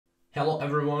Hello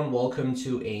everyone, welcome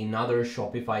to another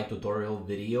Shopify tutorial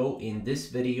video. In this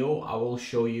video, I will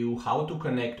show you how to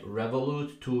connect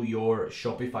Revolut to your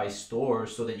Shopify store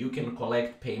so that you can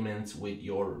collect payments with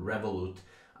your Revolut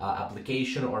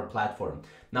application or platform.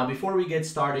 Now, before we get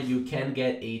started, you can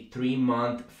get a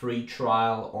 3-month free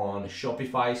trial on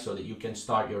Shopify so that you can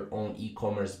start your own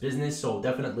e-commerce business. So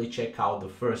definitely check out the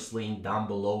first link down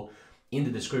below in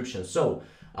the description. So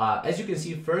as you can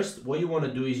see, first, what you want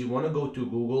to do is you want to go to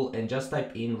Google and just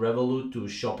type in Revolut to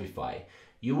Shopify.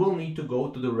 You will need to go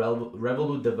to the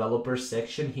Revolut developer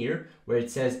section here where it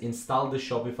says install the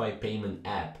Shopify payment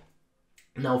app.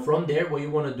 Now from there, what you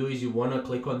want to do is you want to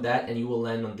click on that and you will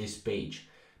land on this page.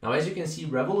 Now, as you can see,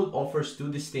 Revolut offers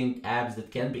two distinct apps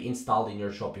that can be installed in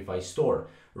your Shopify store.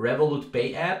 Revolut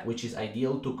Pay app, which is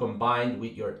ideal to combine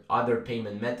with your other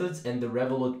payment methods, and the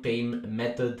Revolut payment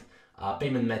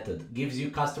method gives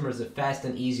you customers a fast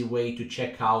and easy way to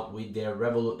check out with their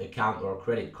Revolut account or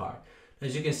credit card.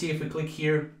 As you can see, if we click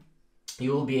here,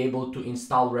 you will be able to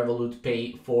install Revolut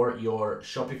Pay for your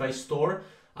Shopify store.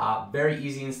 Very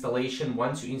easy installation.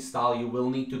 Once you install, you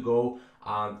will need to go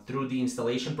through the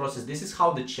installation process. This is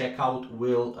how the checkout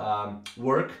will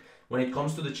work. When it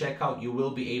comes to the checkout, you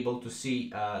will be able to see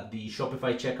the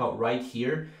Shopify checkout right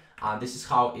here. This is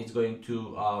how it's going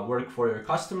to work for your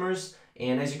customers.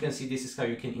 And as you can see, this is how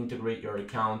you can integrate your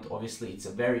account. Obviously, it's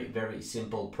a very, very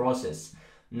simple process.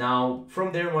 Now,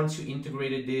 from there, once you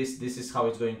integrated this is how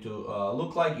it's going to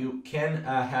look like. You can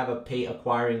have a pay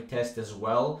acquiring test as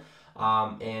well.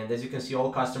 And as you can see,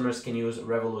 all customers can use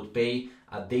Revolut Pay.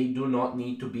 They do not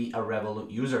need to be a Revolut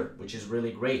user, which is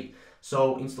really great.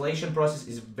 So installation process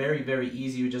is very, very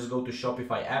easy. You just go to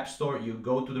Shopify App Store, you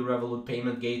go to the Revolut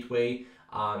Payment Gateway.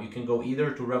 You can go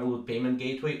either to Revolut Payment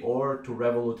Gateway or to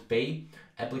Revolut Pay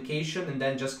application and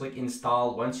then just click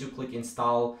install. Once you click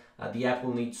install, the app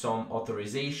will need some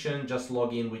authorization. Just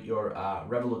log in with your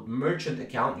Revolut merchant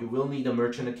account. You will need a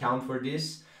merchant account for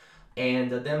this.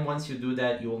 And then once you do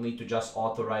that, you will need to just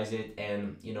authorize it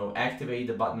and activate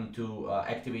the button to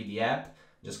activate the app.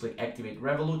 Just click activate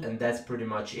Revolut and that's pretty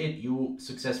much it. You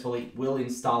successfully will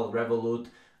install Revolut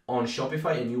on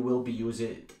Shopify and you will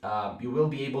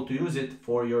be able to use it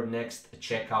for your next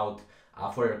checkout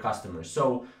for your customers.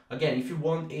 So again, if you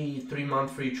want a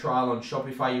 3-month free trial on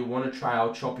Shopify, you want to try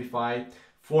out Shopify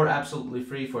for absolutely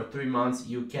free for 3 months,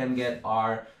 you can get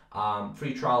our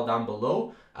free trial down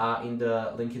below in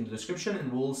the link in the description,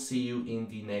 and we'll see you in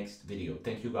the next video.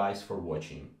 Thank you guys for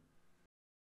watching.